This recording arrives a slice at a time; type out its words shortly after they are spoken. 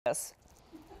this.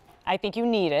 I think you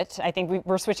need it. I think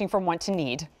we're switching from want to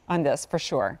need on this for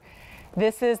sure.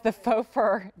 This is the faux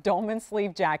fur dolman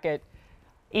sleeve jacket.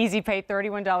 Easy pay,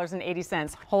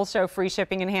 $31.80. Whole show free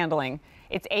shipping and handling.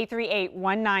 It's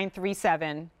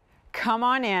 838-1937. Come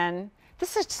on in.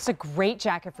 This is just a great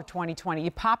jacket for 2020.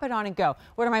 You pop it on and go.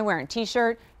 What am I wearing?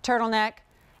 T-shirt, turtleneck,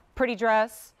 pretty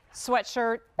dress,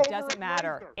 sweatshirt. Doesn't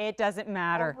matter. It doesn't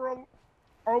matter.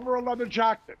 Over a leather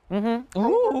jacket. Mm-hmm.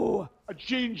 Ooh. A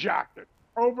jean jacket.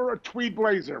 Over a tweed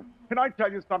blazer. Can I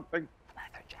tell you something?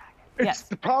 Leather jacket. It's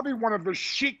probably one of the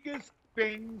chicest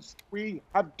things we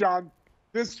have done.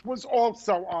 This was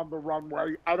also on the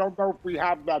runway. I don't know if we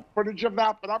have that footage of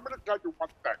that, but I'm going to tell you one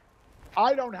thing.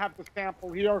 I don't have the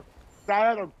sample here. I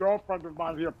had a girlfriend of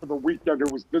mine here for the weekend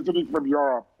who was visiting from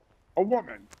Europe, a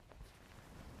woman.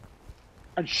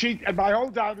 And my whole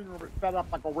dining room was set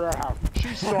up like a warehouse.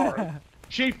 She saw it.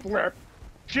 She flipped.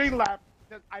 She left.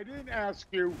 Said, I didn't ask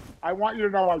you. I want you to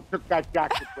know I took that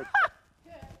jacket with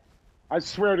me. I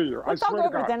swear to you. Let's all go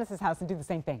over to Dennis's house and do the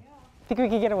same thing. Think we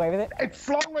could get away with it? It's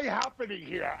slowly happening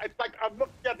here. It's like I'm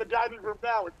looking at the dining room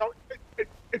now.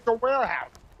 It's a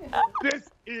warehouse. This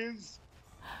is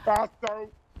Basso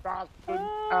fashion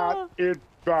at its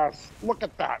best. Look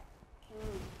at that.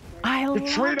 I love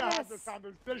Katrina this. had this on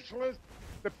the dish list.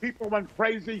 The people went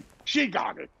crazy. She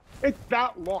got it. It's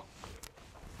that look.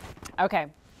 Okay,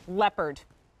 leopard.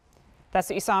 That's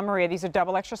what you saw, Maria. These are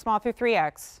double extra small through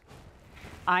 3X.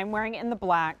 I'm wearing it in the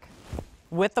black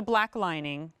with the black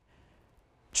lining.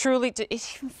 Truly, it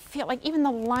feel like even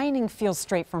the lining feels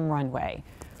straight from runway.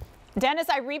 Dennis,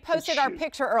 I reposted our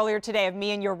picture earlier today of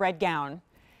me in your red gown.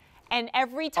 And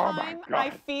every time I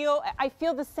feel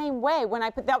the same way when I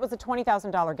put, that was a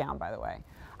 $20,000 gown, by the way.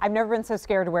 I've never been so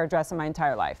scared to wear a dress in my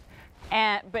entire life.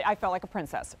 But I felt like a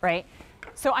princess, right?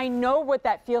 So I know what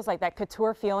that feels like, that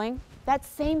couture feeling. That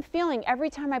same feeling every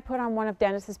time I put on one of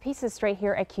Dennis's pieces straight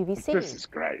here at QVC. This is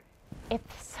great.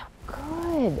 It's so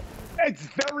good. It's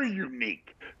very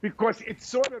unique because it's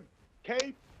sort of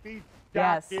cape meets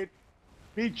jacket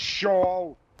meets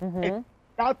shawl. It's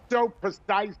not so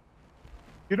precise.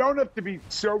 You don't have to be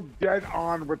so dead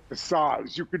on with the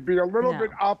size. You could be a little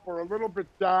bit up or a little bit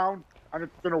down, and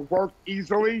it's going to work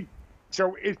easily.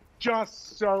 So it's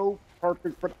just so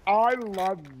perfect. But I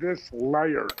love this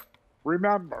layer.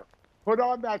 Remember, put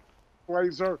on that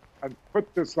blazer and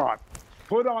put this on.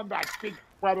 Put on that big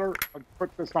sweater and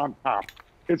put this on top.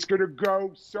 It's going to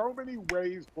go so many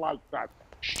ways like that.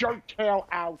 Shirt tail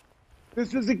out.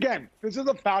 This is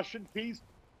a fashion piece.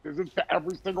 This is for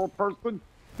every single person.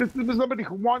 This is for somebody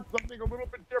who wants something a little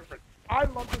bit different. I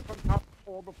love this on top of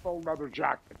all the faux leather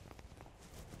jacket.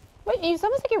 Wait, it's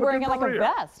almost like you're wearing it like a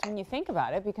vest when you think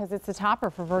about it, because it's a topper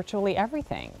for virtually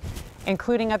everything,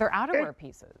 including other outerwear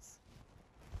pieces.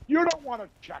 You don't want to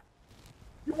check.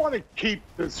 You want to keep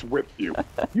this with you.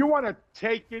 You want to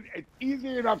take it. It's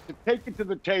easy enough to take it to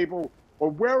the table or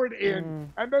wear it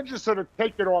in and then just sort of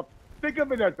take it off. Think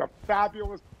of it as a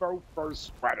fabulous faux fur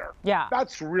sweater. Yeah.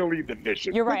 That's really the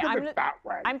mission. You're right. Think of it that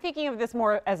way. I'm thinking of this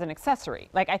more as an accessory.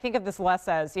 Like, I think of this less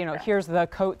as, you know, here's the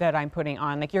coat that I'm putting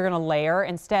on. Like, you're going to layer.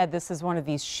 Instead, this is one of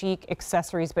these chic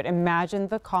accessories. But imagine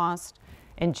the cost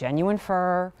in genuine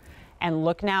fur. And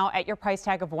look now at your price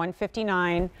tag of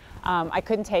 $159. I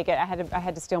couldn't take it. I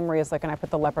had to steal Maria's look, and I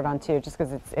put the leopard on too, just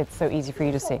because it's so easy for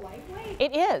you to see.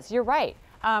 It is. You're right.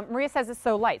 Maria says it's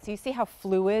so light. So you see how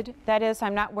fluid that is?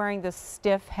 I'm not wearing this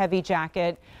stiff, heavy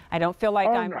jacket. I don't feel like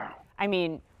I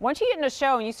mean, once you get in a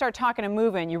show and you start talking and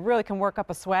moving, you really can work up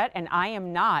a sweat, and I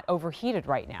am not overheated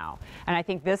right now. And I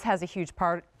think this has a huge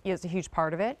part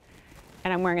of it.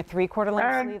 And I'm wearing a 3/4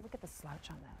 length sleeve. Look at the slouch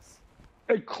on this.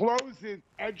 It closes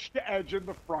edge to edge in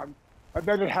the front, and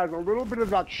then it has a little bit of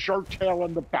that shirt tail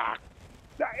in the back.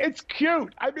 It's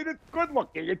cute. I mean, it's good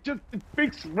looking. It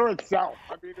speaks for itself.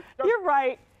 I mean, it's just, you're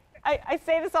right. I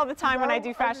say this all the time when I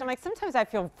do fashion. I'm like, sometimes I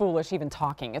feel foolish even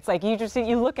talking. It's like you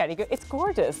look at it, you go, it's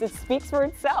gorgeous. It speaks for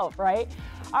itself, right?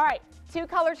 All right, 2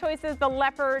 color choices, the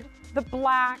leopard, the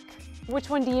black. Which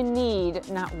one do you need?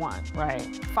 Not one,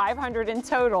 right? 500 in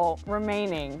total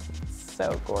remaining.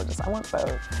 So gorgeous. I want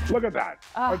both. Look at that.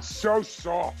 It's so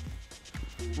soft.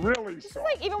 Really soft. It's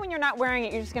like even when you're not wearing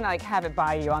it, you're just gonna like have it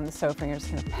by you on the sofa and you're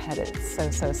just gonna pet it.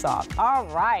 It's so soft. All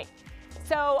right.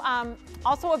 So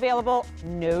also available,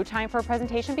 no time for a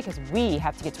presentation because we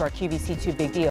have to get to our QVC 2 big deal.